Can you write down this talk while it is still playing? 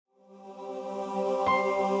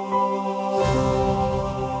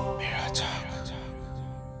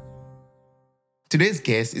Today's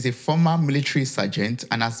guest is a former military sergeant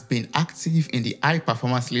and has been active in the high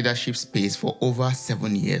performance leadership space for over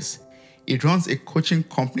 7 years. He runs a coaching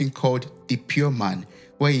company called The Pure Man,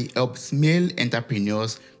 where he helps male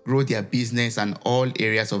entrepreneurs grow their business and all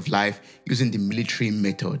areas of life using the military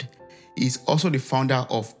method. He is also the founder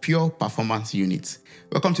of Pure Performance Units.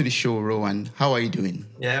 Welcome to the show, Rowan. How are you doing?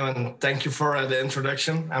 Yeah, and thank you for the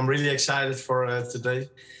introduction. I'm really excited for today,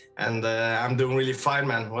 and I'm doing really fine,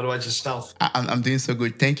 man. What about yourself? I'm doing so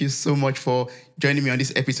good. Thank you so much for joining me on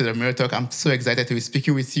this episode of Mirror Talk. I'm so excited to be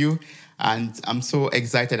speaking with you, and I'm so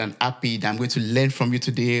excited and happy that I'm going to learn from you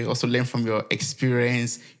today, also learn from your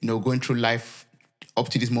experience, going through life up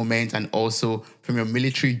to this moment, and also from your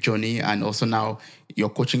military journey, and also now your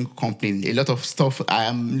coaching company. A lot of stuff I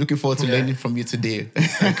am looking forward to learning from you today.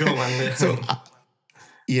 Cool, man.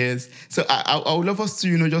 Yes. So I would love us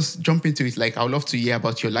to, just jump into it. Like, I would love to hear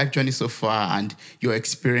about your life journey so far and your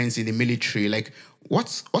experience in the military. Like,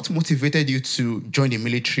 what motivated you to join the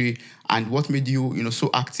military, and what made you, so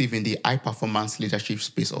active in the high performance leadership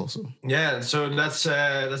space also? Yeah, so that's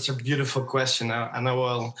a beautiful question, and I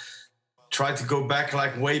will try to go back,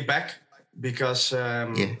 like way back, because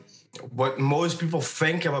what most people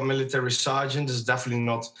think about military sergeant is definitely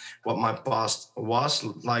not what my past was.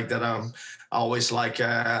 Like that, I'm always like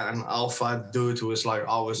an alpha dude who is like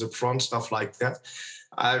always up front, stuff like that.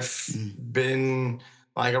 I've been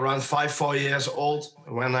like around 4 years old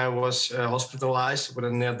when I was hospitalized with a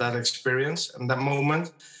near-death experience. And that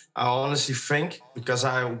moment, I honestly think, because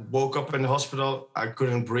I woke up in the hospital, I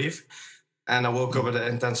couldn't breathe, and I woke up at the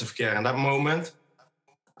intensive care. And that moment,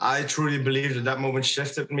 I truly believe that moment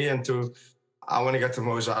shifted me into, I want to get the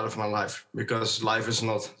most out of my life, because life is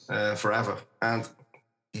not forever. And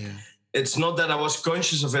it's not that I was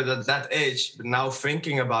conscious of it at that age, but now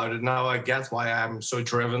thinking about it, now I get why I'm so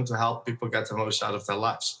driven to help people get the most out of their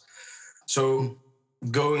lives. So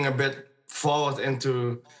going a bit forward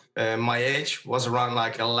into my age, was around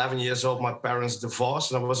like 11 years old. My parents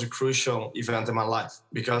divorced, and that was a crucial event in my life,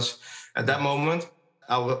 because at that moment,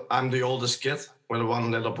 I'm the oldest kid with one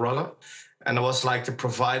little brother, and I was like the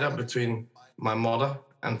provider between my mother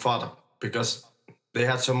and father, because they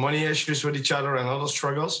had some money issues with each other and other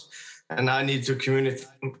struggles, and I need to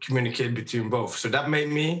communicate between both. So that made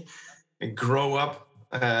me grow up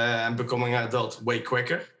and becoming an adult way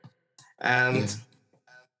quicker. And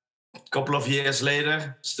a couple of years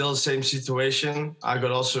later, still the same situation. I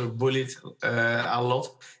got also bullied a lot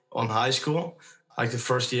on high school, like the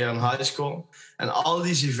first year in high school. And all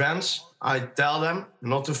these events, I tell them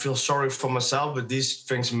not to feel sorry for myself, but these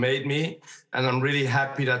things made me. And I'm really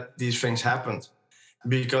happy that these things happened,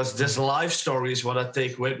 because this life story is what I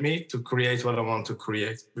take with me to create what I want to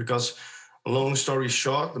create. Because long story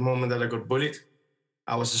short, the moment that I got bullied,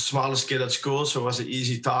 I was the smallest kid at school, so I was an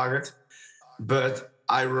easy target. But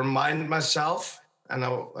I reminded myself, and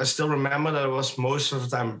I still remember that I was most of the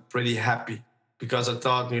time pretty happy, because I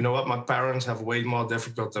thought, you know what, my parents have way more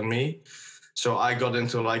difficult than me. So I got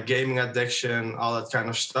into like gaming addiction, all that kind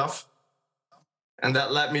of stuff. And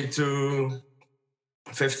that led me to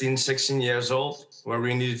 15, 16 years old, where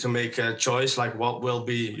we needed to make a choice, like what will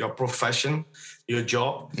be your profession, your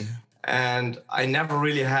job. And I never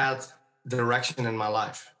really had direction in my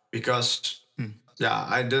life, because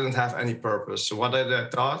I didn't have any purpose. So what I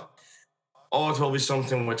thought, it will be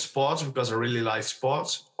something with sports, because I really like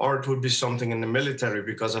sports, or it would be something in the military,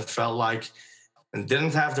 because I felt like I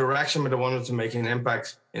didn't have direction, but I wanted to make an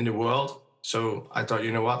impact in the world. So I thought,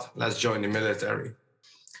 you know what, let's join the military.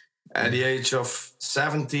 At the age of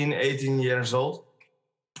 17, 18 years old,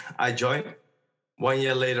 I joined. 1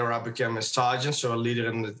 year later, I became a sergeant, so a leader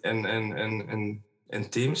in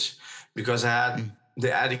teams, because I had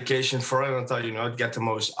the education for it. And I thought, I'd get the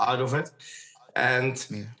most out of it.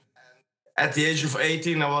 And at the age of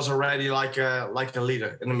 18, I was already like a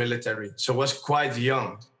leader in the military. So I was quite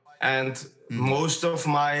young. And most of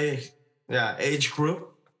my age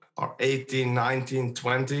group, or 18, 19,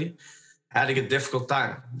 20, had a difficult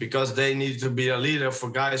time, because they needed to be a leader for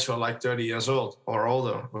guys who are like 30 years old or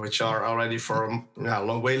older, which are already for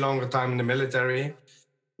a way longer time in the military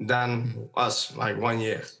than us, like 1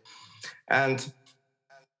 year. And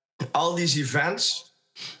all these events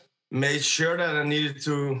made sure that I needed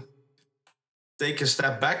to take a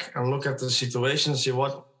step back and look at the situation, see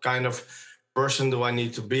what kind of person do I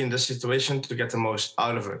need to be in this situation to get the most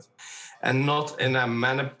out of it. And not in a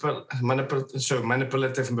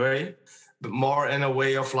manipulative way, but more in a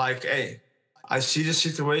way of like, hey, I see the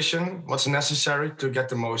situation, what's necessary to get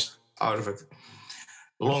the most out of it.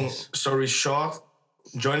 Long story short,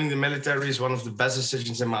 joining the military is one of the best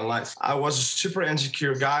decisions in my life. I was a super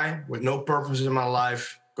insecure guy with no purpose in my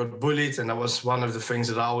life, got bullied, and that was one of the things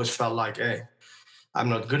that I always felt like, hey, I'm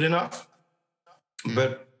not good enough.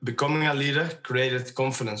 But becoming a leader created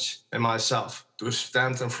confidence in myself to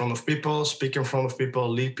stand in front of people, speak in front of people,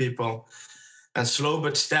 lead people. And slow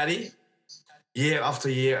but steady, year after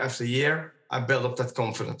year after year, I built up that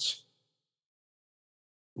confidence.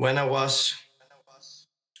 When I was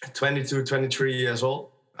 22, 23 years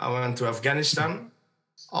old, I went to Afghanistan,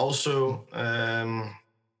 also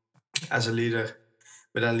as a leader,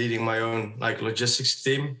 but then leading my own like logistics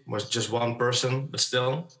team, was just one person, but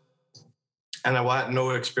still. And I had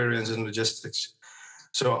no experience in logistics.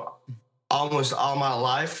 So almost all my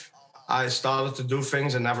life, I started to do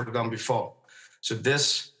things I never done before. So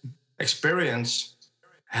this experience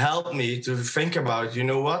helped me to think about, you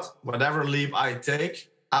know what, whatever leap I take,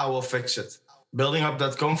 I will fix it. Building up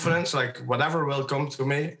that confidence, like whatever will come to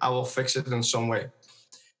me, I will fix it in some way.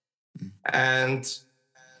 And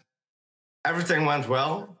everything went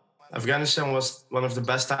well. Afghanistan was one of the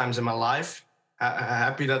best times in my life.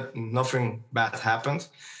 Happy that nothing bad happened.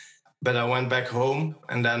 But I went back home,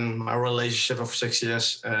 and then my relationship of 6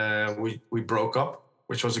 years, we broke up,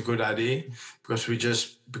 which was a good idea because we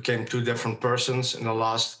just became two different persons in the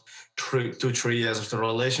last 3 years of the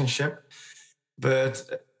relationship. But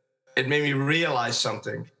it made me realize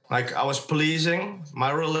something. Like I was pleasing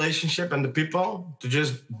my relationship and the people to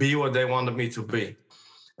just be what they wanted me to be.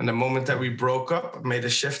 And the moment that we broke up, I made a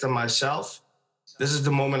shift in myself. This is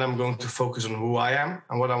the moment I'm going to focus on who I am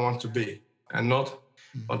and what I want to be, and not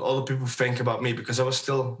what other people think about me, because I was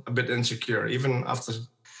still a bit insecure. Even after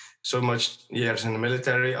so much years in the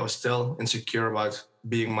military, I was still insecure about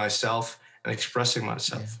being myself and expressing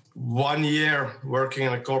myself. Yeah. 1 year working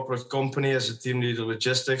in a corporate company as a team leader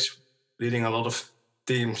logistics, leading a lot of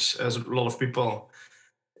teams, as a lot of people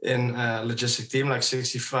in a logistic team, like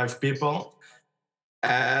 65 people.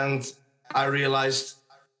 And I realized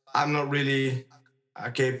I'm not really a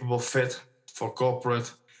capable fit for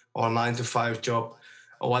corporate or 9-to-5 job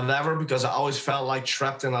or whatever, because I always felt like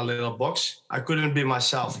trapped in a little box. I couldn't be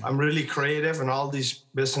myself. I'm really creative in all these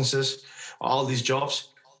businesses, all these jobs.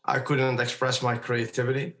 I couldn't express my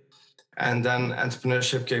creativity. And then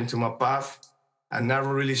entrepreneurship came to my path. I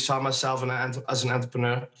never really saw myself as an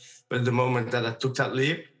entrepreneur. But the moment that I took that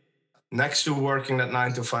leap, next to working that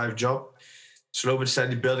 9-to-5 job, slow but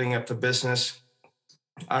steady building up the business,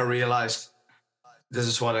 I realized this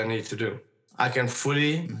is what I need to do. I can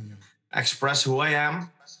fully express who I am,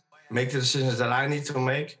 make the decisions that I need to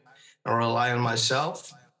make, and rely on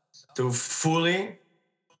myself to fully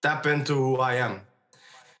tap into who I am.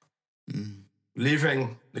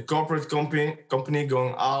 Leaving the corporate company,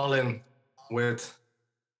 going all in with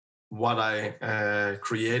what I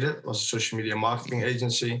created, was a social media marketing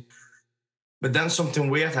agency. But then something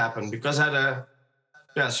weird happened, because I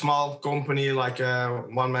had a small company, like a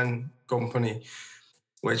one-man company,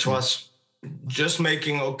 which was just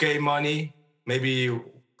making okay money, maybe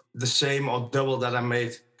the same or double that I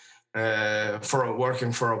made for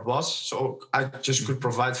working for a boss. So I just could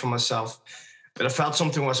provide for myself. But I felt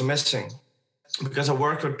something was missing, because I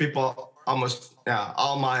worked with people almost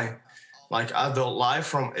all my like adult life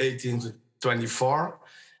from 18 to 24.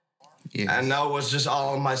 Yes. And now it was just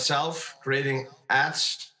all myself creating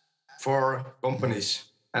ads for companies.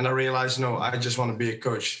 And I realized, no, I just want to be a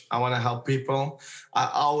coach. I want to help people. I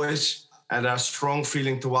always had a strong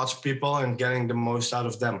feeling towards people and getting the most out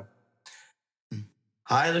of them.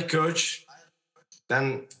 Hired a coach.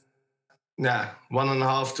 Then,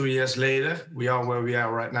 1.5, 2 years later, we are where we are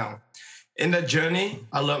right now. In that journey,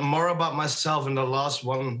 I learned more about myself in the last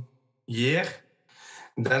 1 year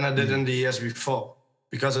than I did in the years before,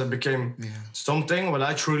 because it became something what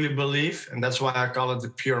I truly believe, and that's why I call it the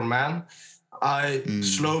pure man. I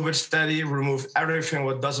slow but steady remove everything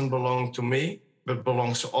what doesn't belong to me, but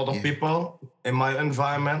belongs to other people in my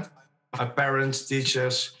environment, my parents,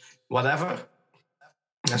 teachers, whatever.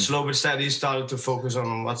 And slow but steady started to focus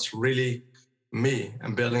on what's really me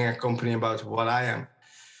and building a company about what I am.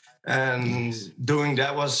 And doing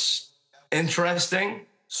that was interesting,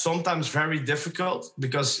 sometimes very difficult,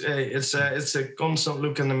 because it's a constant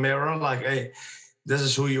look in the mirror, like, hey, this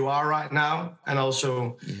is who you are right now. And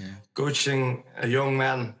also coaching a young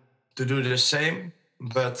man to do the same.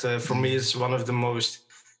 But for me, it's one of the most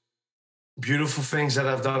beautiful things that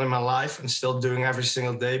I've done in my life, and still doing every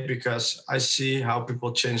single day, because I see how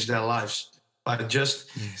people change their lives by just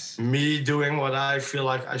me doing what I feel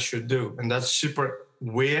like I should do. And that's super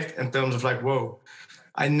weird in terms of like, whoa,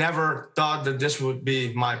 I never thought that this would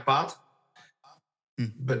be my path.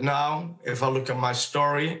 But now, if I look at my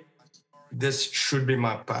story, this should be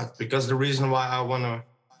my path, because the reason why I want to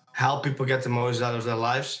help people get the most out of their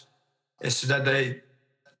lives is so that they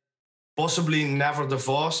possibly never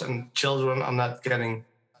divorce, and children are not getting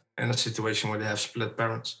in a situation where they have split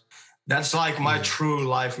parents. That's like my true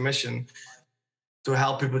life mission, to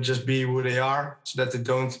help people just be who they are, so that they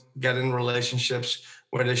don't get in relationships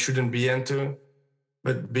where they shouldn't be into,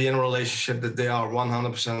 but be in a relationship that they are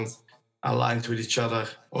 100% aligned with each other,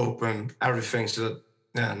 open, everything, so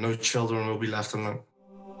that no children will be left alone.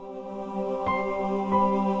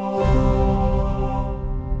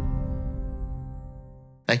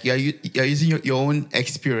 Like you're using your own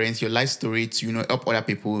experience, your life story to help other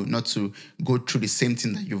people not to go through the same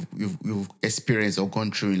thing that you've experienced or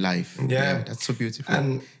gone through in life. Yeah, that's so beautiful.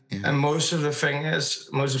 And most of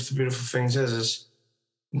the beautiful things is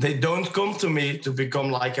they don't come to me to become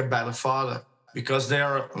like a better father, because they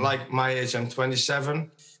are like my age. I'm 27.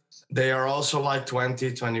 They are also like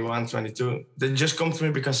 20, 21, 22. They just come to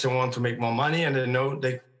me because they want to make more money, and they know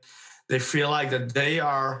they feel like that they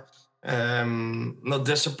are not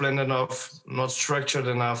disciplined enough, not structured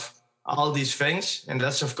enough, all these things. And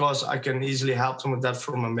that's, of course, I can easily help them with that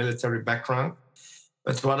from a military background.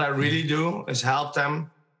 But what I really do is help them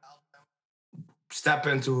step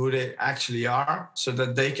into who they actually are, so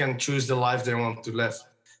that they can choose the life they want to live.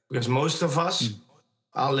 Because most of us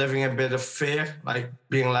are living a bit of fear, like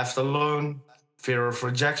being left alone, fear of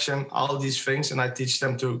rejection, all these things. And I teach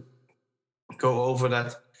them to go over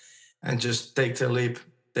that and just take the leap,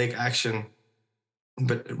 take action,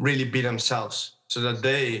 but really be themselves, so that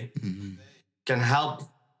they can help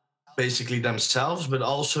basically themselves, but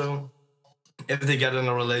also if they get in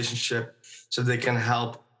a relationship, so they can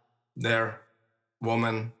help their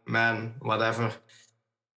woman, man, whatever,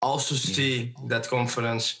 also see that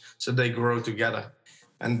confidence, so they grow together.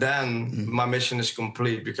 And then my mission is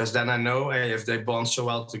complete, because then I know, hey, if they bond so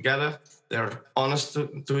well together, they're honest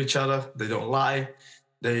to each other, they don't lie,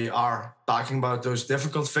 they are talking about those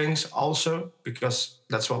difficult things also, because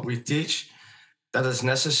that's what we teach, that is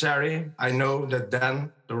necessary. I know that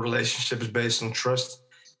then the relationship is based on trust,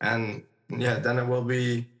 and then it will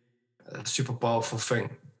be a super powerful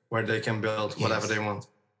thing where they can build whatever they want.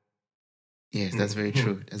 Yes, that's very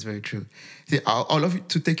true. That's very true. See, I'd love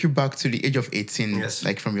to take you back to the age of 18,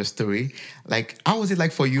 like from your story. Like, how was it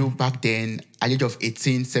like for you back then, at the age of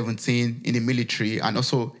 18, 17 in the military, and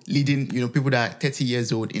also leading, people that are 30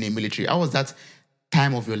 years old in the military? How was that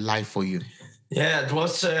time of your life for you? Yeah, it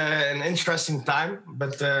was an interesting time.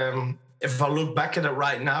 But if I look back at it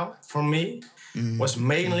right now, for me, was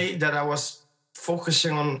mainly that I was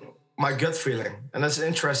focusing on my gut feeling. And that's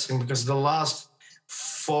interesting, because the last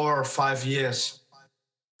 4 or 5 years,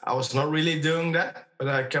 I was not really doing that, but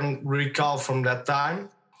I can recall from that time,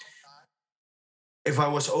 if I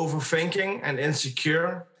was overthinking and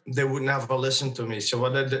insecure, they would never listen to me. So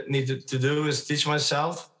what I needed to do is teach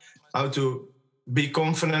myself how to be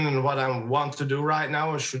confident in what I want to do right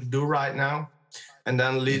now or should do right now, and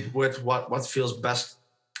then lead with what feels best.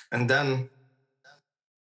 And then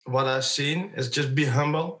what I've seen is just be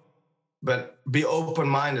humble, but be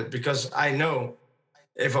open-minded, because I know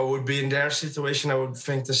if I would be in their situation, I would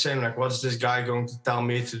think the same, like, what's this guy going to tell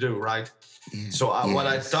me to do, right? So what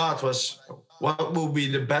I thought was, what will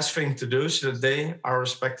be the best thing to do, so that they are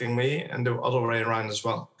respecting me, and the other way around as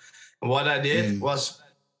well. And what I did was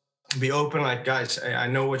be open, like, guys, I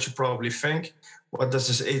know what you probably think. What does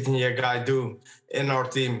this 18-year guy do in our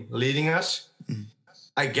team leading us?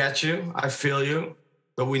 I get you, I feel you,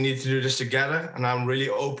 but we need to do this together. And I'm really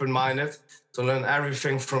open-minded to learn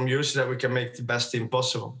everything from you, so that we can make the best team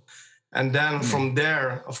possible. And then from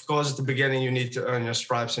there, of course, at the beginning, you need to earn your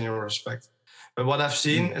stripes and your respect. But what I've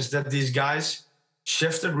seen is that these guys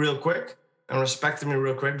shifted real quick and respected me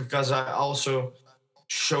real quick, because I also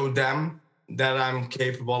showed them that I'm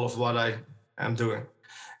capable of what I am doing.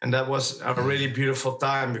 And that was a really beautiful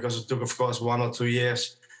time, because it took, of course, 1 or 2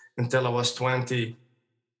 years until I was 20,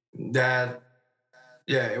 that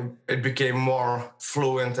it became more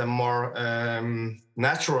fluent and more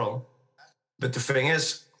natural. But the thing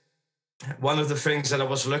is, one of the things that I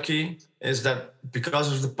was lucky is that,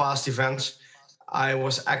 because of the past events, I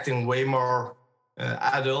was acting way more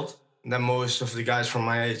adult than most of the guys from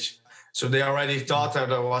my age. So they already thought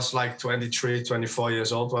that I was like 23, 24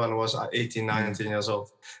 years old when I was 18, 19 years old.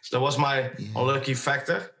 So that was my lucky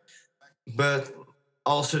factor. But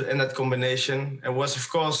also in that combination, it was, of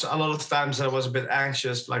course, a lot of times I was a bit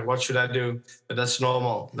anxious, like, what should I do? But that's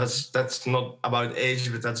normal. That's not about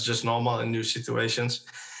age, but that's just normal in new situations.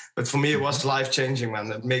 But for me, it was life-changing,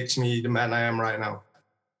 man. It makes me the man I am right now.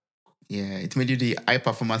 Yeah, it made you the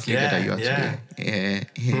high-performance leader that you are today. Yeah,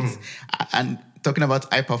 yes. And talking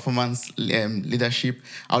about high-performance leadership,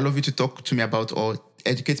 I'd love you to talk to me about, or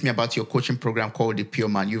educate me about your coaching program called The Pure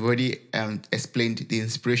Man. You've already explained the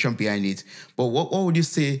inspiration behind it. But what would you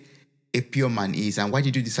say a pure man is, and why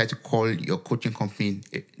did you decide to call your coaching company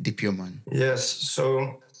The Pure Man? Yes.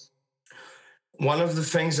 So one of the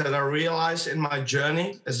things that I realized in my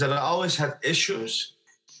journey is that I always had issues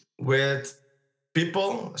with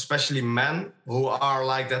people, especially men, who are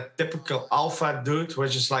like that typical alpha dude,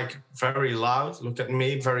 which is like very loud. Look at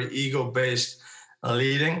me, very ego-based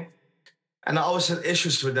leading. And I always had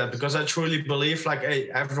issues with that because I truly believe like, hey,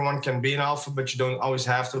 everyone can be an alpha, but you don't always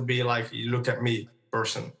have to be like, you look at me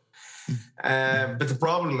person. But the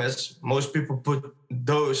problem is most people put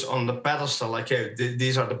those on the pedestal, like, hey,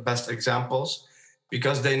 these are the best examples,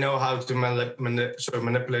 because they know how to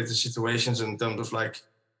manipulate the situations in terms of like,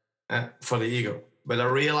 for the ego. But I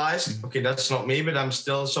realized, okay, that's not me, but I'm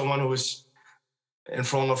still someone who is in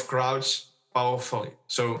front of crowds powerfully.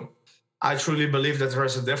 So I truly believe that there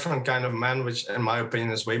is a different kind of man, which in my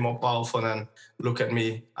opinion is way more powerful than look at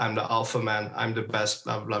me, I'm the alpha man, I'm the best,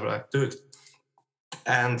 blah, blah, blah, dude.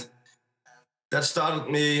 And that started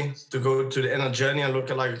me to go to the inner journey and look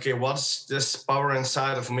at like, okay, what's this power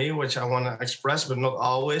inside of me, which I want to express, but not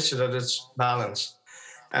always, so that it's balanced.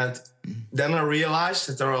 And then I realized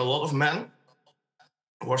that there are a lot of men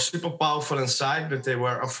who are super powerful inside, but they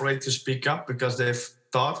were afraid to speak up because they've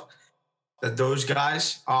thought that those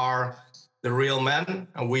guys are the real men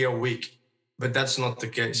and we are weak. But that's not the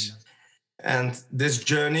case. And this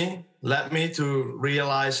journey led me to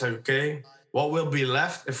realize, okay, what will be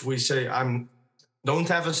left if we say don't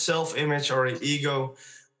have a self-image or an ego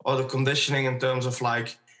or the conditioning in terms of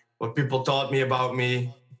like what people taught me about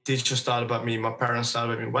me, teachers thought about me, my parents thought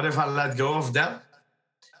about me. What if I let go of that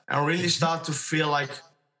and really start to feel like,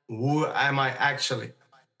 who am I actually?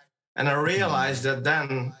 And I realized that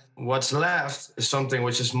then what's left is something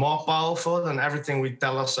which is more powerful than everything we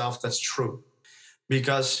tell ourselves that's true.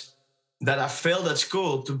 Because that I failed at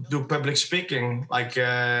school to do public speaking, like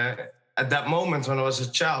at that moment when I was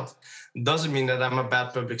a child, doesn't mean that I'm a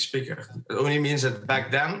bad public speaker. It only means that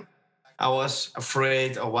back then I was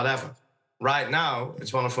afraid or whatever. Right now,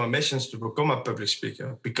 it's one of my missions to become a public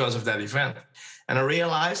speaker because of that event. And I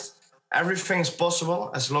realized everything is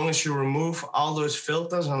possible as long as you remove all those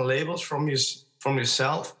filters and labels from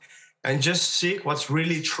yourself and just seek what's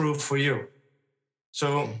really true for you.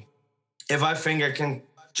 So if I think I can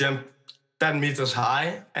jump 10 meters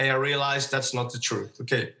high and I realize that's not the truth,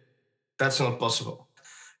 okay, that's not possible.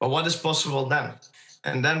 But what is possible then?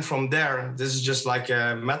 And then from there, this is just like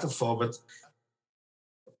a metaphor, but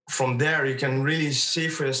from there you can really see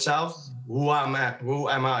for yourself, who am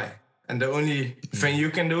I? And the only thing you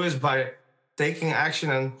can do is by taking action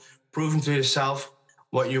and proving to yourself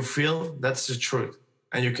what you feel, that's the truth.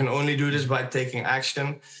 And you can only do this by taking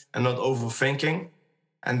action and not overthinking.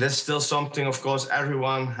 And that's still something, of course,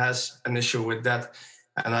 everyone has an issue with that.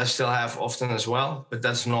 And I still have often as well, but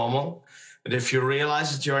that's normal. But if you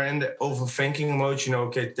realize that you're in the overthinking mode, you know,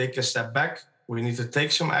 okay, take a step back. We need to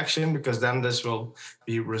take some action because then this will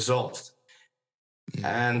be resolved.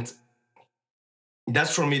 And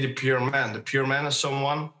that's for me the pure man. The pure man is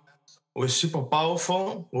someone who is super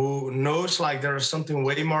powerful, who knows like there is something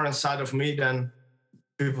way more inside of me than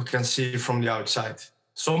people can see from the outside.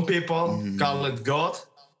 Some people call it God.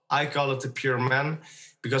 I call it the pure man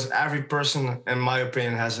because every person, in my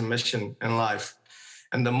opinion, has a mission in life.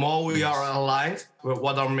 And the more we are aligned with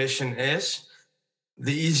what our mission is,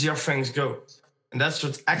 the easier things go. And that's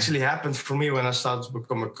what actually happened for me when I started to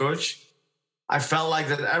become a coach. I felt like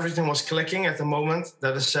that everything was clicking at the moment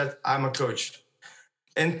that I said, I'm a coach.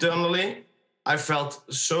 Internally, I felt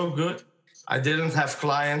so good. I didn't have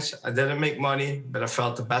clients, I didn't make money, but I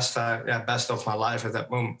felt the best of my life at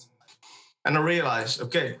that moment. And I realized,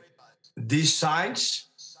 okay, these signs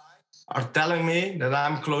are telling me that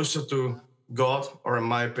I'm closer to God, or in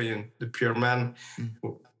my opinion, the pure man,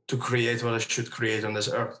 to create what I should create on this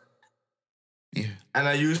earth. And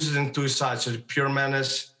I use it in two sides. So the pure man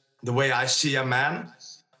is the way I see a man,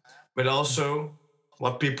 but also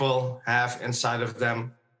what people have inside of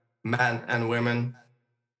them, men and women,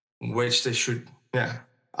 which they should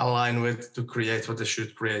align with to create what they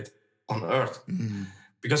should create on earth.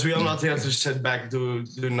 Because we are not here to sit back, do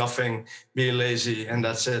nothing, be lazy, and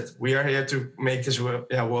that's it. We are here to make this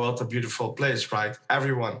world a beautiful place, right?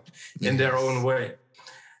 Everyone in their own way.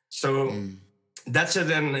 So that's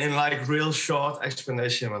it in like real short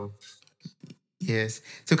explanation, man. Yes.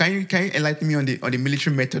 So can you enlighten me on the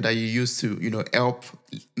military method that you use to, help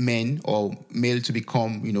men or male to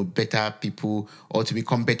become, better people or to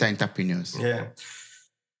become better entrepreneurs? Yeah.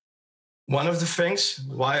 One of the things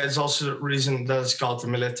why it's also the reason that it's called the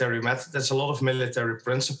military method, there's a lot of military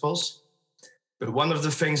principles. But one of the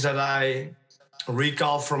things that I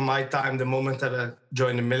recall from my time, the moment that I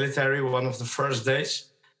joined the military, one of the first days,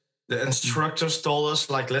 the instructors told us,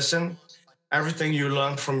 like, listen, everything you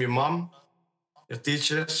learned from your mom, your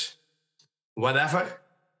teachers, whatever,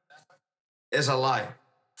 is a lie.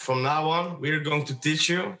 From now on, we're going to teach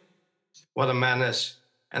you what a man is.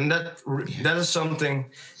 And that is something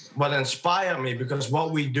what inspired me, because what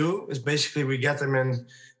we do is basically we get them in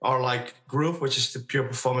our like group, which is the pure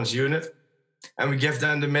performance unit, and we give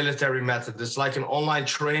them the military method. It's like an online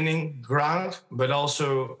training ground, but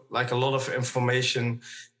also like a lot of information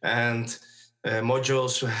and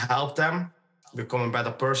modules to help them become a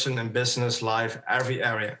better person in business, life, every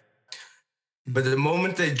area. But the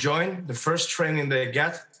moment they join, the first training they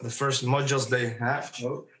get, the first modules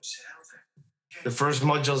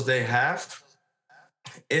they have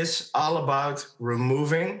is all about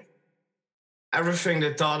removing everything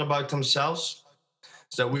they thought about themselves,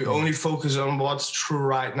 so that we only focus on what's true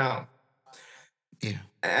right now. Yeah.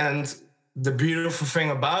 And the beautiful thing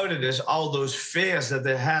about it is all those fears that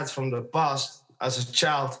they had from the past as a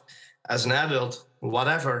child, as an adult,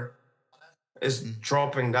 whatever, is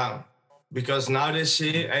dropping down. Because now they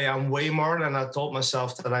see, hey, I'm way more than I told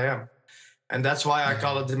myself that I am. And that's why I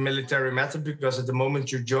call it the military method, because at the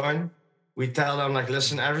moment you join, we tell them, like,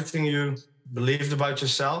 listen, everything you believed about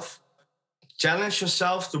yourself, challenge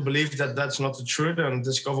yourself to believe that that's not the truth and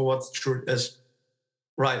discover what the truth is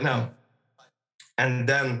right now. And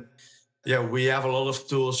then, we have a lot of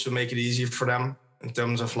tools to make it easy for them in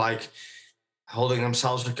terms of like holding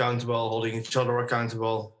themselves accountable, holding each other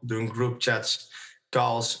accountable, doing group chats,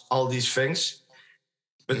 calls, all these things.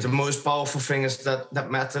 But the most powerful thing is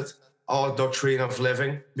that method, our doctrine of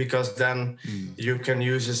living, because then you can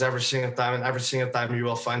use this every single time, and every single time you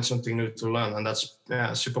will find something new to learn. And that's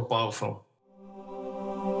super powerful.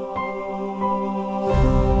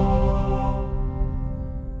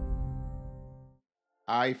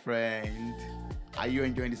 Hi, friend. Are you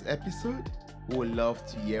enjoying this episode? We would love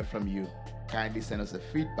to hear from you. Kindly send us a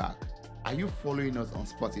feedback. Are you following us on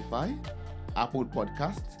Spotify, Apple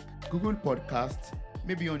Podcasts, Google Podcasts,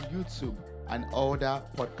 maybe on YouTube and other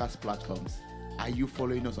podcast platforms? Are you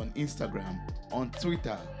following us on Instagram, on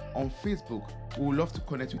Twitter, on Facebook? We would love to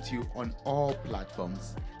connect with you on all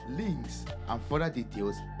platforms. Links and further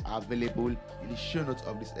details are available in the show notes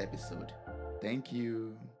of this episode. Thank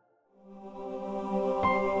you.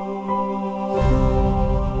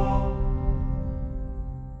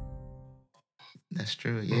 That's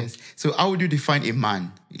true. Yes. So, how would you define a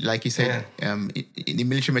man? Like you said, in the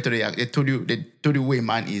military method, they told you who a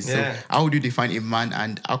man is. So, how would you define a man,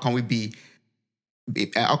 and how can we be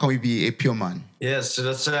a pure man? Yes, so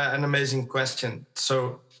that's an amazing question.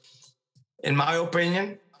 So, in my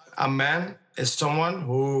opinion, a man is someone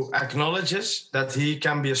who acknowledges that he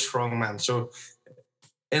can be a strong man. So,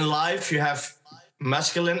 in life, you have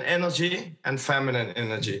masculine energy and feminine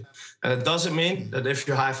energy. And it doesn't mean that if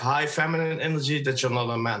you have high feminine energy that you're not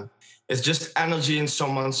a man. It's just energy in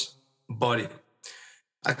someone's body.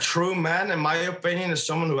 A true man, in my opinion, is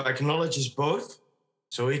someone who acknowledges both,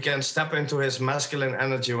 so he can step into his masculine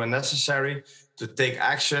energy when necessary to take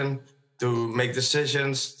action, to make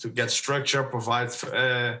decisions, to get structure, provide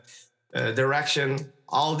direction,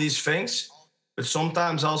 all these things. But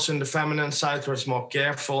sometimes also in the feminine side, where it's more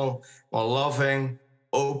careful, more loving,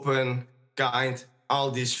 open, kind, all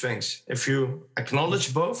these things. If you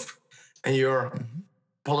acknowledge both and you're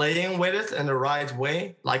playing with it in the right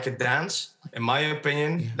way, like a dance, in my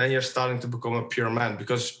opinion, then you're starting to become a pure man,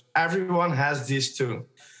 because everyone has these two.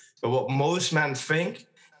 But what most men think,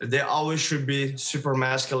 that they always should be super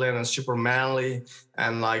masculine and super manly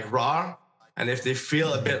and like raw. And if they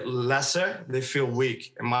feel a bit lesser, they feel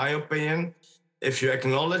weak. In my opinion, if you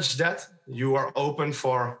acknowledge that, you are open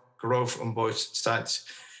for growth on both sides.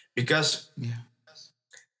 Because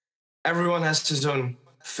everyone has his own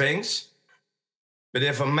things. But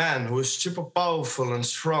if a man who is super powerful and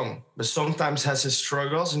strong, but sometimes has his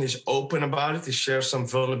struggles and he's open about it, he shares some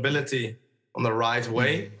vulnerability on the right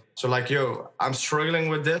way. So like, I'm struggling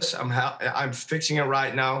with this. I'm fixing it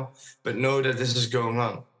right now, but know that this is going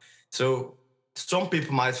on. So some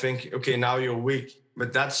people might think, okay, now you're weak.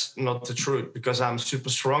 But that's not the truth, because I'm super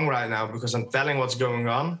strong right now, because I'm telling what's going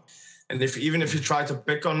on. And even if you try to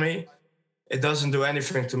pick on me, it doesn't do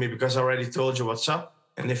anything to me, because I already told you what's up.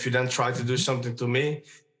 And if you then try to do something to me,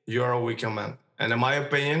 you're a weaker man. And in my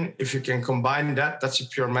opinion, if you can combine that, that's a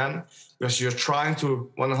pure man, because you're trying to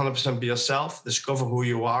 100% be yourself, discover who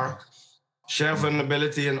you are, share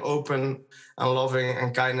vulnerability and open and loving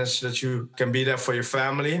and kindness, so that you can be there for your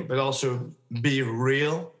family, but also be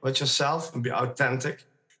real with yourself and be authentic.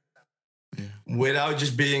 without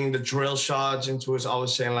just being the drill sergeant who is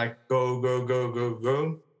always saying like, go, go, go, go,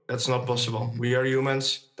 go. That's not possible. We are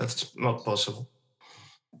humans. That's not possible.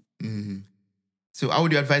 So how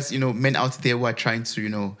would you advise, men out there who are trying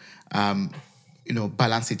to,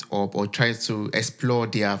 balance it up or try to explore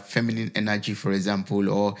their feminine energy, for example,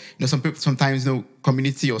 or, some people sometimes,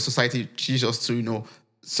 community or society teaches us to,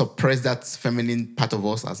 suppress that feminine part of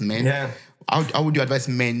us as men. Yeah. How would you advise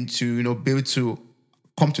men to, be able to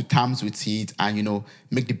come to terms with it and,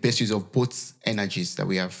 make the best use of both energies that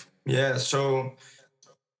we have? Yeah. So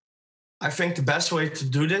I think the best way to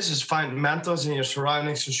do this is find mentors in your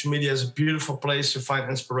surroundings. Social media is a beautiful place to find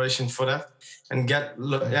inspiration for that and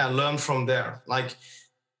learn from there. Like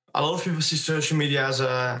a lot of people see social media as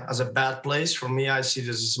a bad place. For me, I see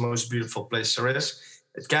this as the most beautiful place there is.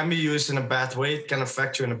 It can be used in a bad way. It can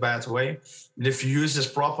affect you in a bad way. But if you use this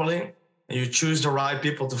properly and you choose the right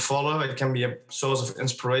people to follow, it can be a source of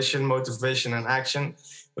inspiration, motivation, and action,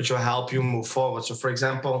 which will help you move forward. So, for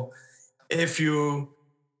example, if you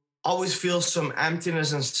always feel some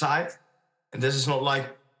emptiness inside, and this is not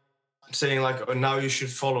like saying like, oh, now you should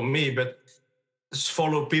follow me, but just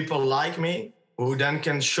follow people like me who then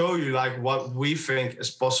can show you like what we think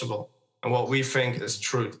is possible and what we think is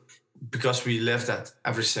truth, because we live that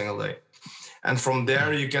every single day. And from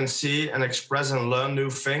there you can see and express and learn new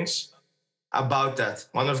things about that.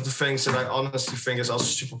 One of the things that I honestly think is also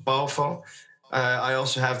super powerful, I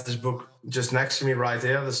also have this book just next to me right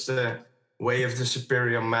here. That's The Way of the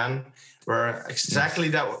Superior Man, where exactly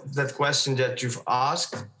that question that you've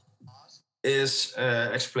asked is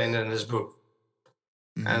explained in this book.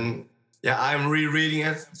 And I'm rereading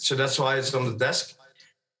it, so that's why it's on the desk.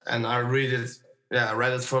 And I read it. I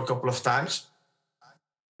read it for a couple of times.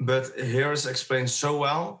 But here is explained so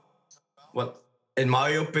well. What, in my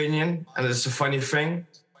opinion, and it's a funny thing,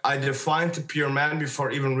 I defined the pure man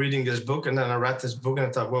before even reading this book, and then I read this book and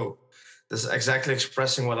I thought, whoa, this is exactly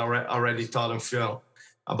expressing what I already thought and feel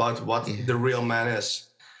about what the real man is.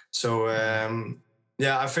 So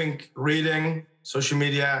I think reading, social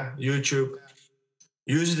media, YouTube,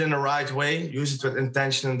 use it in the right way, use it with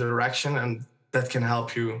intention and direction, and that can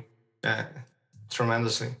help you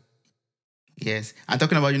tremendously. Yes. And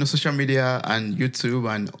talking about, social media and YouTube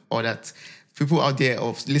and all that, people out there,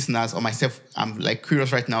 of listeners or myself, I'm like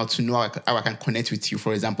curious right now to know how I can connect with you.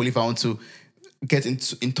 For example, if I want to get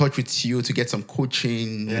in touch with you to get some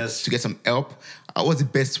coaching, to get some help, what's the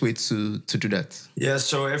best way to do that? Yeah,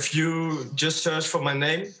 so if you just search for my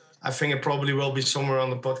name, I think it probably will be somewhere on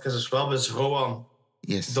the podcast as well, but it's Rowan.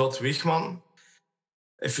 Wiechmann.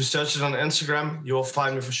 If you search it on Instagram, you will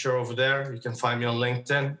find me for sure over there. You can find me on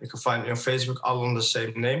LinkedIn. You can find me on Facebook, all on the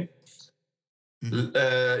same name.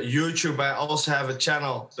 YouTube, I also have a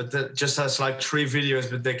channel, but that just has like 3 videos,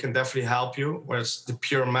 but they can definitely help you, where it's The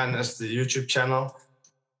Pure Man as the YouTube channel.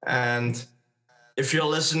 And if you're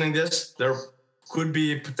listening this, there could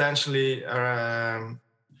be potentially a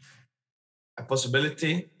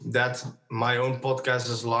possibility that my own podcast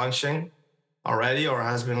is launching already, or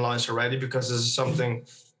has been launched already, because this is something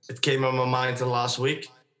that came on my mind the last week.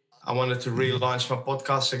 I wanted to relaunch my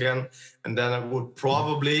podcast again, and then it would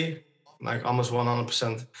probably, like almost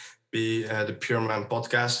 100%, be the Pure Man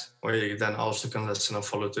podcast, where you then also can listen and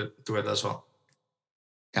follow to it as well.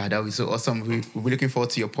 Yeah, that was so awesome. We'll be looking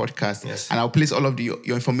forward to your podcast. Yes. And I'll place all of your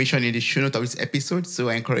information in the show note of this episode. So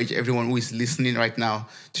I encourage everyone who is listening right now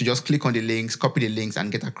to just click on the links, copy the links,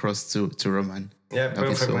 and get across to Roman. Yeah, that would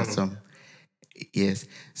be so awesome. Yes.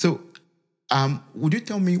 So would you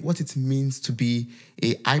tell me what it means to be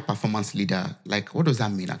a high-performance leader? Like, what does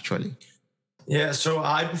that mean, actually? Yeah, so a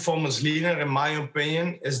high-performance leader, in my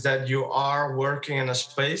opinion, is that you are working in a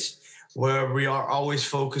space where we are always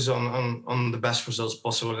focused on the best results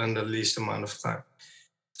possible in the least amount of time.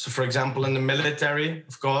 So, for example, in the military,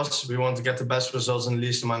 of course, we want to get the best results in the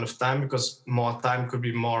least amount of time, because more time could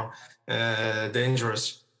be more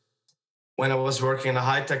dangerous. When I was working in a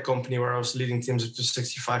high-tech company where I was leading teams up to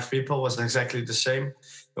 65 people, was exactly the same.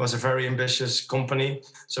 It was a very ambitious company,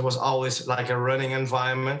 so it was always like a running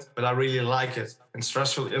environment, but I really like it. In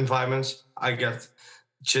stressful environments, I get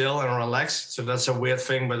chill and relaxed, so that's a weird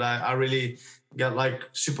thing, but I really get like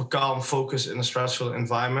super calm focus in a stressful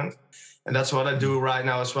environment. And that's what I do right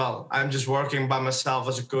now as well. I'm just working by myself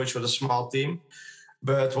as a coach with a small team.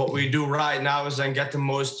 But what we do right now is then get the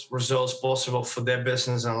most results possible for their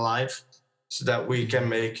business and life, so that we can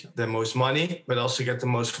make the most money, but also get the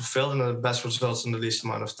most fulfilled and the best results in the least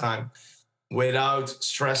amount of time, without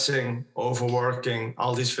stressing, overworking,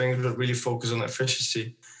 all these things, but really focus on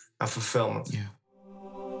efficiency and fulfillment. Yeah.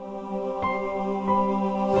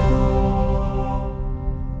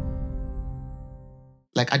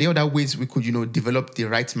 like, are there other ways we could, develop the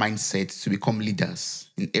right mindset to become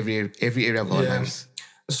leaders in every area of our lives?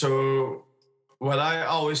 So what I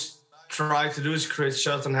always try to do is create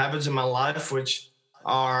certain habits in my life, which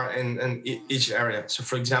are in each area. So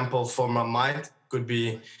for example, for my mind could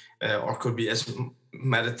be, or could be as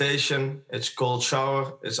meditation, it's cold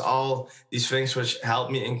shower, it's all these things which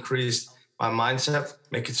help me increase my mindset,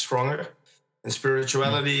 make it stronger. And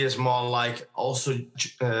spirituality is more like also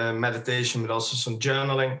meditation, but also some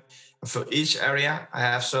journaling. And for each area, I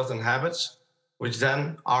have certain habits, which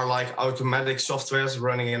then are like automatic softwares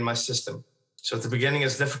running in my system. So at the beginning,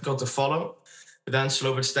 it's difficult to follow, but then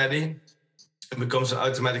slow but steady, it becomes an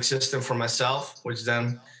automatic system for myself, which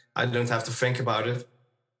then I don't have to think about it.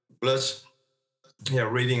 Plus,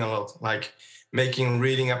 reading a lot, like making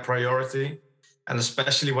reading a priority. And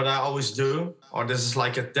especially what I always do, or this is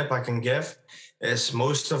like a tip I can give, is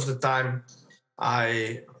most of the time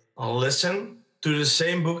I listen to the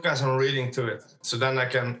same book as I'm reading to it. So then I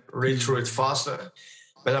can read through it faster.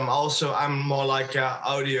 But I'm more like an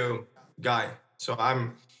audio guy. So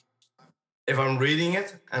if I'm reading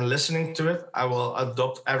it and listening to it, I will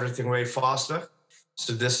adopt everything way faster.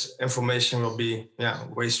 So this information will be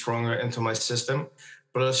way stronger into my system.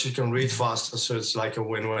 Plus you can read faster, so it's like a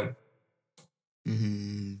win-win.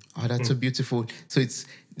 Oh, that's so beautiful. So it's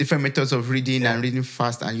different methods of reading and reading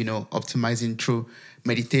fast and, optimizing through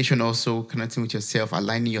meditation, also connecting with yourself,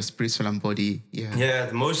 aligning your spirit, soul, and body. Yeah,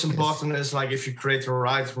 the most important is like if you create the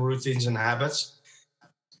right routines and habits,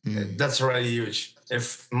 that's already huge.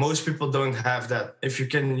 If most people don't have that, if you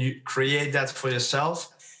can create that for yourself,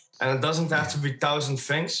 and it doesn't have to be 1,000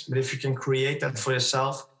 things, but if you can create that for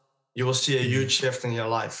yourself, you will see a huge shift in your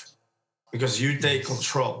life because you take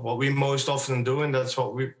control. What we most often do, and that's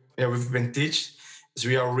what we've been taught, is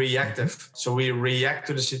we are reactive. So we react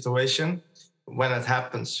to the situation when it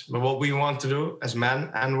happens. But what we want to do as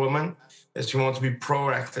men and women is we want to be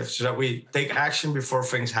proactive so that we take action before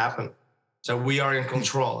things happen. So we are in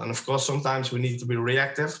control. And of course, sometimes we need to be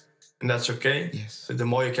reactive, and that's okay. Yes. But the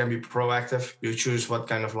more you can be proactive, you choose what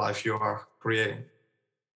kind of life you are creating.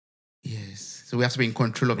 Yes. So we have to be in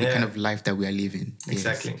control of the kind of life that we are living.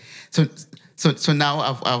 Exactly. Yes. So now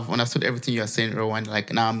I've understood everything you are saying, Rowan.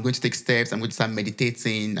 Like now I'm going to take steps. I'm going to start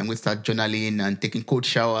meditating. I'm going to start journaling and taking cold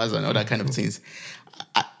showers and all that kind of things.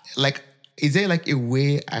 Is there like a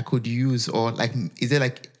way I could use, or like, is there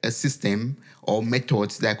like a system or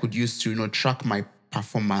methods that I could use to, track my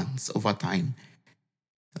performance over time?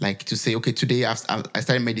 Like to say, okay, today I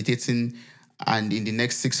started meditating, and in the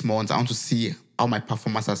next 6 months, I want to see how my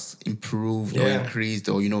performance has improved or increased,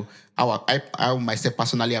 or how myself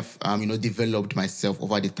personally have developed myself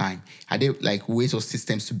over the time. Are there like ways or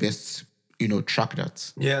systems to best track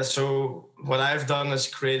that? Yeah. So what I've done is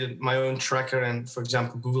created my own tracker, and for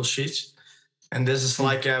example, Google Sheets, and this is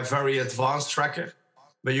like a very advanced tracker.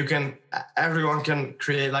 But everyone can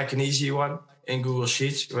create like an easy one in Google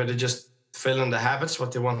Sheets where they just fill in the habits,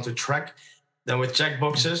 what they want to track. Then with check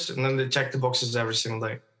boxes, and then they check the boxes every single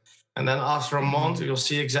day. And then after a month, you'll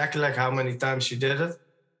see exactly like how many times you did it,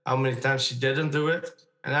 how many times you didn't do it,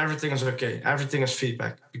 and everything is okay. Everything is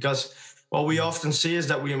feedback. Because what we often see is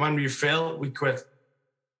that when we fail, we quit.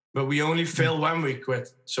 But we only fail when we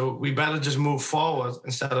quit. So we better just move forward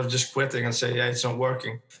instead of just quitting and say, it's not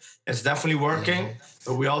working. It's definitely working,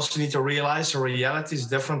 but we also need to realize the reality is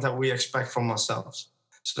different than we expect from ourselves.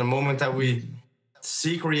 So the moment that we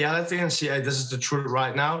seek reality and see, hey, this is the truth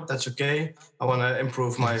right now, that's okay. I want to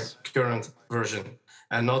improve my current version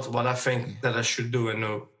and not what I think that I should do and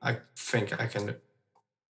no, I think I can do.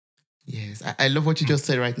 Yes, I love what you just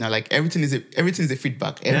said right now. Like everything is a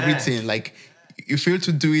feedback. Everything, like you fail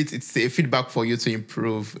to do it, it's a feedback for you to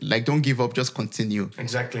improve. Like don't give up, just continue.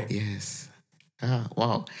 Exactly. Yes.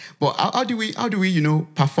 Wow. But how do we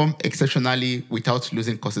perform exceptionally without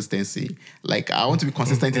losing consistency? Like I want to be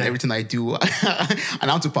consistent in everything I do, and I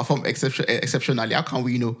want to perform exceptionally. How can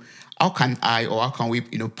we how can we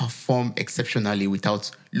perform exceptionally without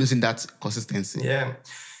losing that consistency?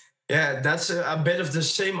 Yeah, that's a bit of the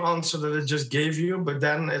same answer that I just gave you, but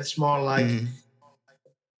then it's more like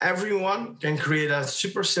everyone can create a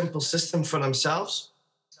super simple system for themselves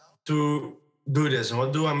to do this. And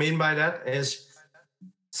what do I mean by that is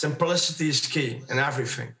simplicity is key in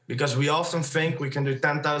everything, because we often think we can do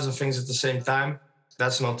 10,000 things at the same time.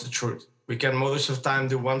 That's not the truth. We can most of the time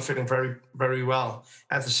do one thing very, very well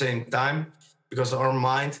at the same time, because our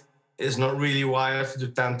mind is not really wired to do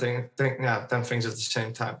 10 things at the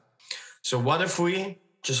same time. So what if we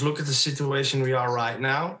just look at the situation we are right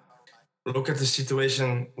now, look at the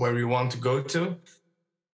situation where we want to go to,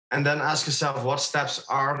 and then ask yourself what steps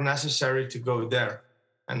are necessary to go there.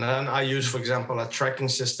 And then I use, for example, a tracking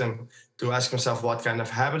system to ask myself, what kind of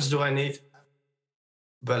habits do I need?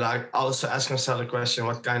 But I also ask myself the question,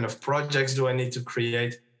 what kind of projects do I need to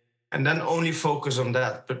create? And then only focus on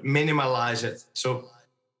that, but minimalize it. So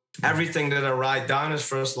everything that I write down is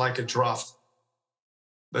first like a draft.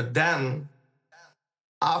 But then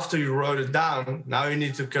after you wrote it down, now you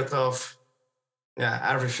need to cut off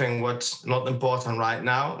everything what's not important right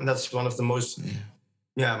now. And that's one of the most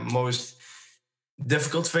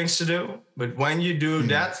difficult things to do. But when you do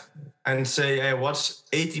that and say, hey, what's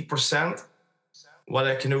 80% what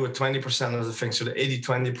I can do with 20% of the things? So the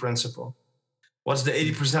 80-20 principle. What's the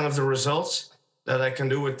 80% of the results that I can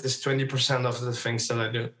do with this 20% of the things that I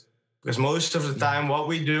do? Because most of the time what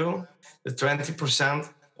we do, the 20%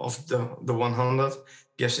 of the 100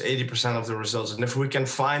 gives 80% of the results. And if we can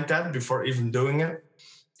find that before even doing it,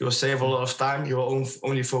 you will save a lot of time. You will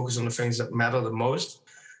only focus on the things that matter the most.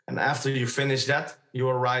 And after you finish that, you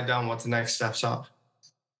will write down what the next steps are.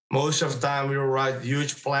 Most of the time, we will write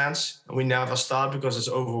huge plans. We never start because it's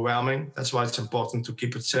overwhelming. That's why it's important to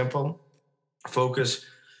keep it simple. Focus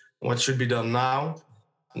on what should be done now,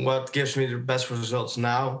 what gives me the best results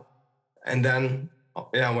now. And then,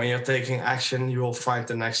 when you're taking action, you will find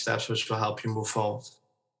the next steps which will help you move forward.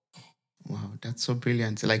 Wow, that's so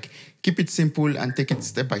brilliant. Like, keep it simple and take it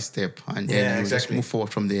step by step, and then you just move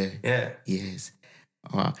forward from there. Yeah. Yes.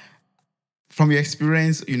 From your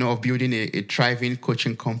experience, of building a thriving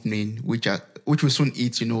coaching company, which will soon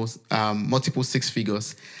eat, multiple six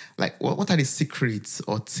figures, like what are the secrets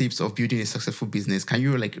or tips of building a successful business? Can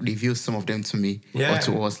you reveal some of them to me or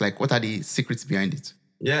to us? Like, what are the secrets behind it?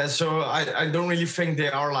 Yeah, so I don't really think they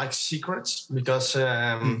are like secrets because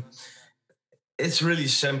it's really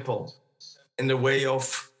simple in the way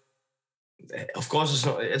of course,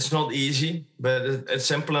 it's not easy, but it's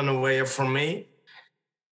simple in a way of, for me,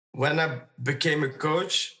 when I became a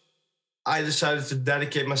coach, I decided to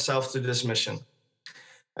dedicate myself to this mission.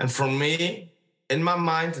 And for me, in my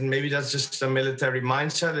mind, and maybe that's just a military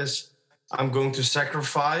mindset, is I'm going to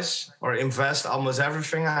sacrifice or invest almost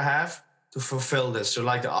everything I have to fulfill this. So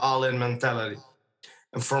like the all-in mentality.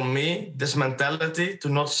 And for me, this mentality to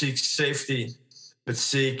not seek safety, but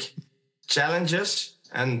seek challenges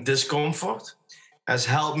and discomfort has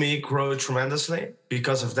helped me grow tremendously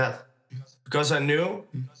because of that. Because I knew,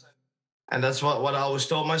 and that's what I always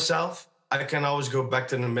told myself, I can always go back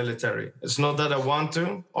to the military. It's not that I want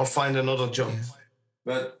to or find another job.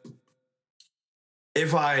 But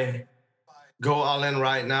if I go all in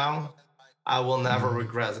right now, I will never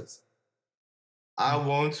regret it. I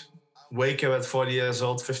won't wake up at 40 years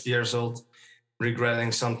old, 50 years old,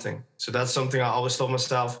 regretting something. So that's something I always told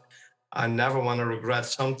myself. I never want to regret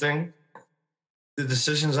something. The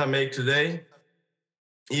decisions I make today,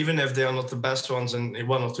 even if they are not the best ones in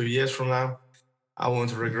 1 or 2 years from now, I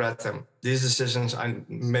won't regret them. These decisions I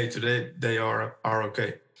made today, they are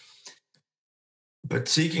okay. But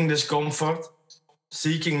seeking discomfort,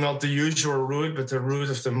 seeking not the usual route, but the route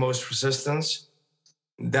of the most resistance,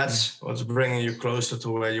 that's what's bringing you closer to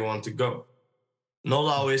where you want to go. Not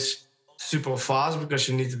always super fast because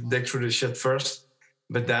you need to dig through the shit first,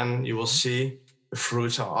 but then you will see the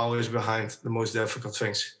fruits are always behind the most difficult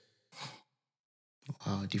things.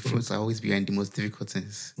 Wow, the fruits are always behind the most difficult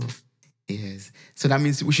things. Yes. So that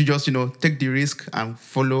means we should just, take the risk and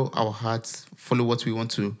follow our hearts, follow what we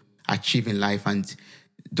want to achieve in life, and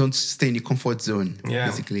don't stay in the comfort zone,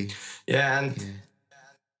 basically. Yeah,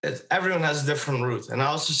 and everyone has a different route. And I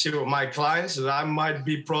also see with my clients that I might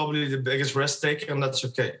be probably the biggest risk taker, and that's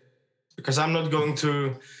okay. Because I'm not going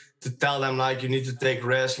to tell them, like, you need to take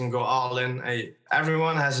risks and go all in. Hey,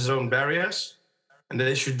 everyone has his own barriers, and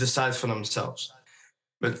they should decide for themselves.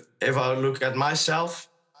 But if I look at myself,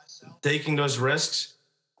 taking those risks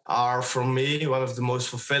are, for me, one of the most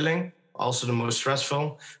fulfilling, also the most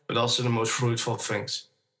stressful, but also the most fruitful things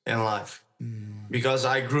in life. Because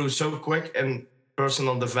I grew so quick in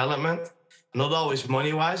personal development, not always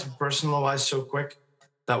money-wise, but personal-wise so quick,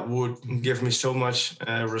 that would give me so much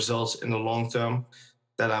results in the long term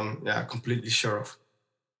that I'm completely sure of.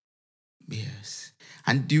 Yes.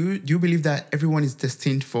 And do you believe that everyone is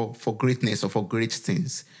destined for greatness or for great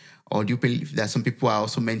things? Or do you believe that some people are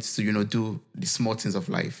also meant to, do the small things of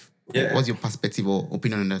life? Yeah. What's your perspective or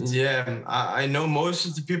opinion on that? Yeah, I know most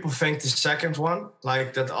of the people think the second one,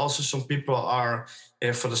 like that also some people are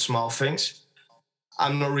for the small things.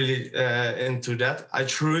 I'm not really into that. I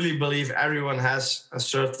truly believe everyone has a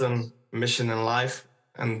certain mission in life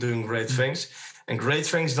and doing great things. And great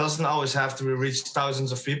things doesn't always have to reach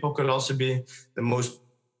thousands of people. Could also be the most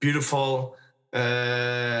beautiful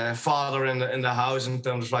father in the house, in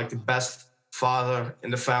terms of like the best father in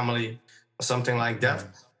the family, something like that.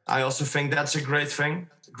 I also think that's a great thing.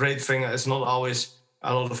 Great thing is not always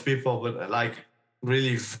a lot of people, but like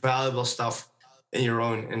really valuable stuff in your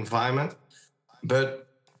own environment. But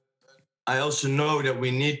I also know that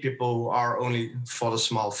we need people who are only for the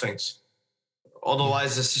small things.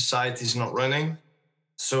 Otherwise, the society is not running.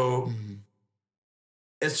 So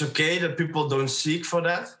it's okay that people don't seek for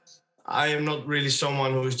that. I am not really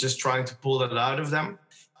someone who is just trying to pull that out of them.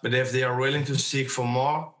 But if they are willing to seek for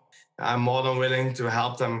more, I'm more than willing to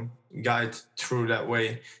help them guide through that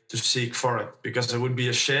way to seek for it. Because it would be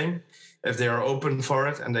a shame if they are open for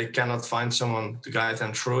it and they cannot find someone to guide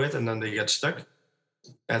them through it and then they get stuck.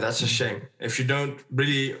 And that's a shame. If you don't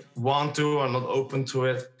really want to or not open to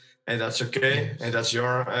it, and that's okay. And that's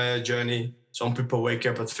your journey. Some people wake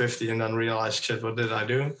up at 50 and then realize, shit, what did I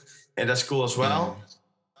do? And that's cool as well.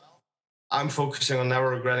 I'm focusing on never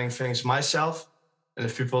regretting things myself. And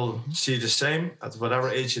if people see the same at whatever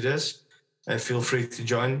age it is, feel free to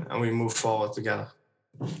join and we move forward together.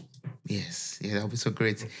 Yes, yeah, that'll be so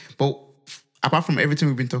great. But apart from everything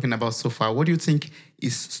we've been talking about so far, what do you think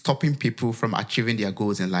is stopping people from achieving their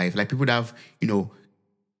goals in life? Like people that have,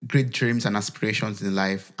 great dreams and aspirations in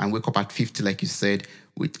life and wake up at 50, like you said,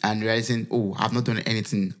 and realizing, oh, I've not done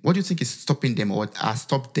anything. What do you think is stopping them or has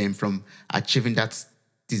stopped them from achieving that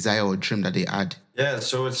desire or dream that they had? Yeah,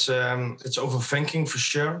 so it's overthinking for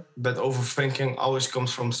sure, but overthinking always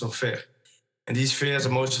comes from some fear. And these fears are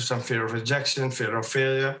most of them fear of rejection, fear of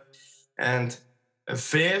failure. And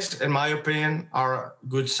fears, in my opinion, are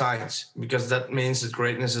good signs because that means that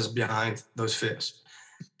greatness is behind those fears.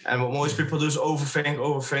 And what most people do is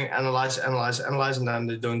overthink, analyze, and then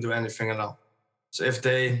they don't do anything at all. So if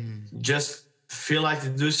they just feel like to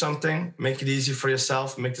do something, make it easy for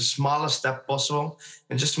yourself, make the smallest step possible,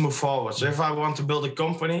 and just move forward. So if I want to build a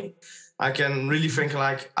company, I can really think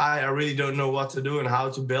like, I really don't know what to do and how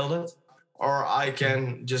to build it. Or I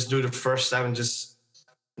can just do the first step and just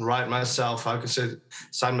write myself, I could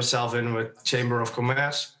sign myself in with Chamber of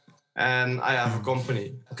Commerce, and I have a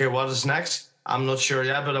company. Okay, what is next? I'm not sure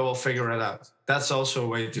yet, but I will figure it out. That's also a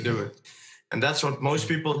way to do it. And that's what most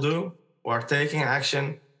people do who are taking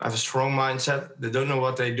action, have a strong mindset. They don't know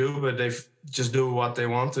what they do, but they just do what they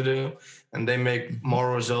want to do. And they make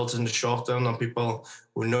more results in the short term than people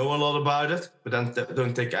who know a lot about it, but then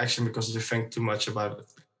don't take action because they think too much about it.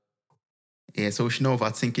 Yeah, so we should not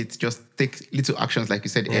overthink it. Just take little actions, like you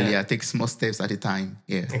said earlier. Take small steps at a time.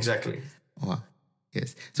 Yeah, exactly. Wow.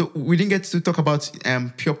 Yes. So we didn't get to talk about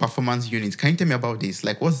pure performance unit. Can you tell me about this?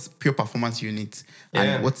 Like, what's pure performance unit,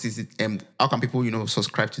 and what is it? How can people,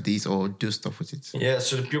 subscribe to this or do stuff with it? Yeah.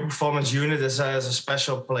 So the pure performance unit is a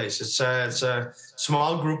special place. It's a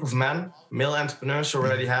small group of men, male entrepreneurs who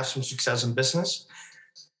already have some success in business,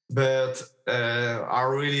 but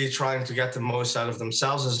are really trying to get the most out of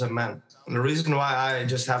themselves as a man. And the reason why I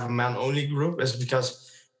just have a man-only group is because,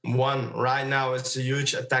 one, right now it's a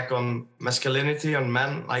huge attack on masculinity, on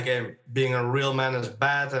men, like being a real man is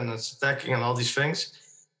bad and it's attacking and all these things.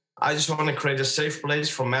 I just want to create a safe place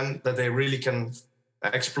for men that they really can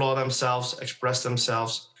explore themselves, express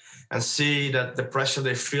themselves, and see that the pressure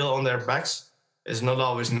they feel on their backs is not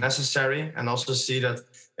always necessary, and also see that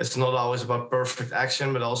it's not always about perfect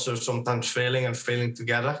action, but also sometimes failing and failing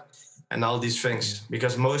together and all these things.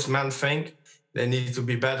 Because most men think they need to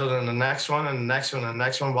be better than the next one and the next one and the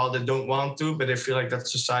next one, while they don't want to, but they feel like that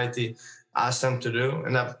society asks them to do.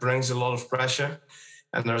 And that brings a lot of pressure.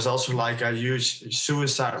 And there's also like a huge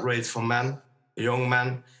suicide rate for men, young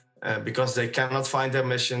men, because they cannot find their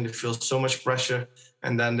mission. They feel so much pressure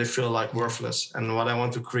and then they feel like worthless. And what I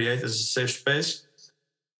want to create is a safe space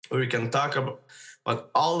where we can talk about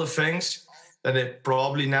all the things that they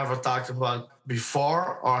probably never talked about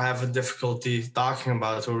before or have a difficulty talking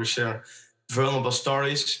about, where we share vulnerable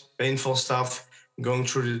stories, painful stuff, going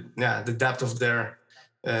through the depth of their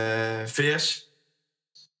fears.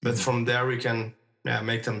 But from there, we can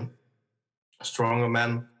make them stronger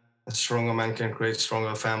men. A stronger men can create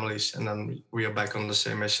stronger families, and then we are back on the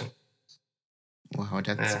same mission. Wow,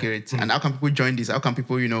 that's great. And how can people join this? How can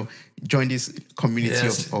people, join this community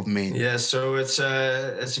of men? Yeah, so it's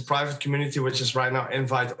a private community, which is right now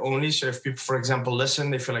invite only. So if people, for example,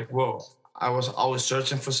 listen, they feel like, whoa, I was always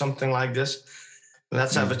searching for something like this.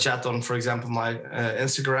 Let's have a chat on, for example, my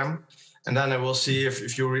Instagram. And then I will see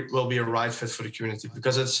if you will be a right fit for the community,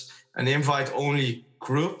 because it's an invite only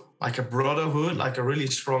group, like a brotherhood, like a really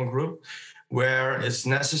strong group, where it's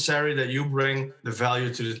necessary that you bring the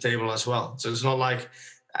value to the table as well. So it's not like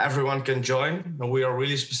everyone can join, but we are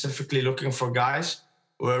really specifically looking for guys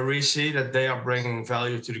where we see that they are bringing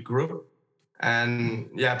value to the group. And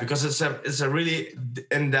because it's a really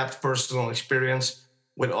in-depth personal experience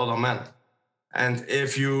with other men. And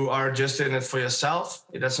if you are just in it for yourself,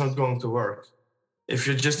 that's not going to work. If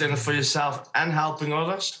you're just in it for yourself and helping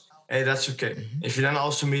others, hey, that's okay. If you then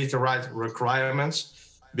also meet the right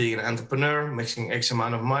requirements, being an entrepreneur, making X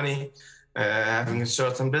amount of money, having a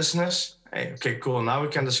certain business, hey, okay, cool. Now we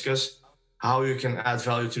can discuss how you can add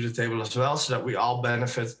value to the table as well, so that we all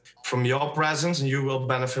benefit from your presence and you will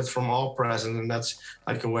benefit from our presence. And that's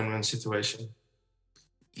like a win-win situation.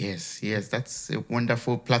 Yes, that's a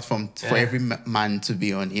wonderful platform for every man to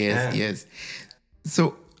be on. Yes.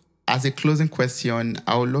 So, as a closing question,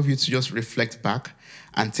 I would love you to just reflect back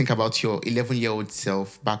and think about your 11-year-old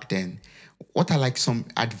self back then. What are like some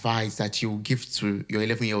advice that you give to your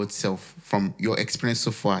 11-year-old self from your experience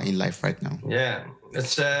so far in life right now? Yeah,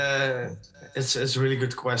 it's a really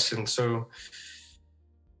good question. So,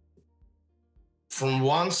 from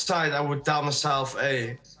one side, I would tell myself,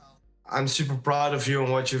 hey, I'm super proud of you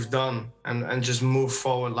and what you've done, and just move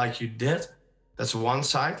forward like you did. That's one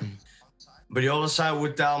side. But the other side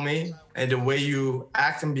would tell me, hey, the way you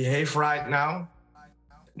act and behave right now,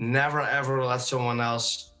 never ever let someone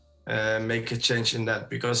else make a change in that.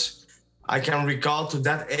 Because I can recall to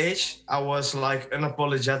that age, I was like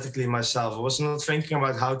unapologetically myself. I was not thinking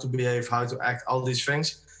about how to behave, how to act, all these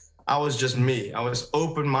things. I was just me. I was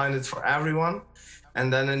open-minded for everyone.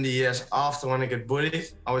 And then in the years after, when I get bullied,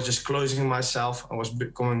 I was just closing myself. I was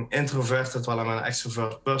becoming introverted while I'm an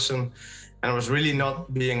extrovert person. And I was really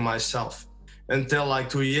not being myself. Until like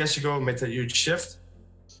 2 years ago, I made a huge shift.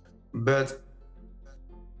 But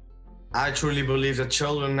I truly believe that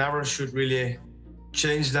children never should really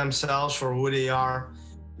change themselves for who they are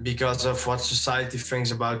because of what society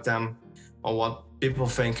thinks about them or what people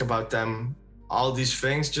think about them. All these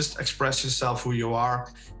things, just express yourself who you are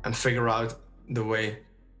and figure out the way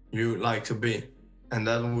you like to be. And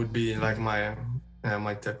that would be like my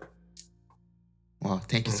tip. Wow,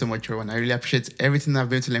 thank you so much, Rowan. I really appreciate everything I've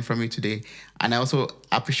been able to learn from you today. And I also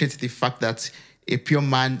appreciate the fact that a pure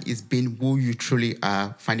man is being who you truly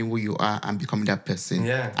are, finding who you are and becoming that person.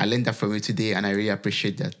 Yeah. I learned that from you today and I really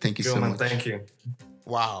appreciate that. Thank you so much. Thank you.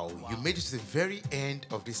 Wow, you made it to the very end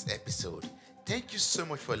of this episode. Thank you so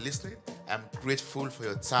much for listening. I'm grateful for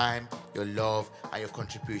your time, your love, and your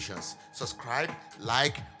contributions. Subscribe,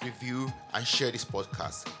 like, review, and share this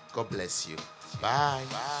podcast. God bless you. Bye.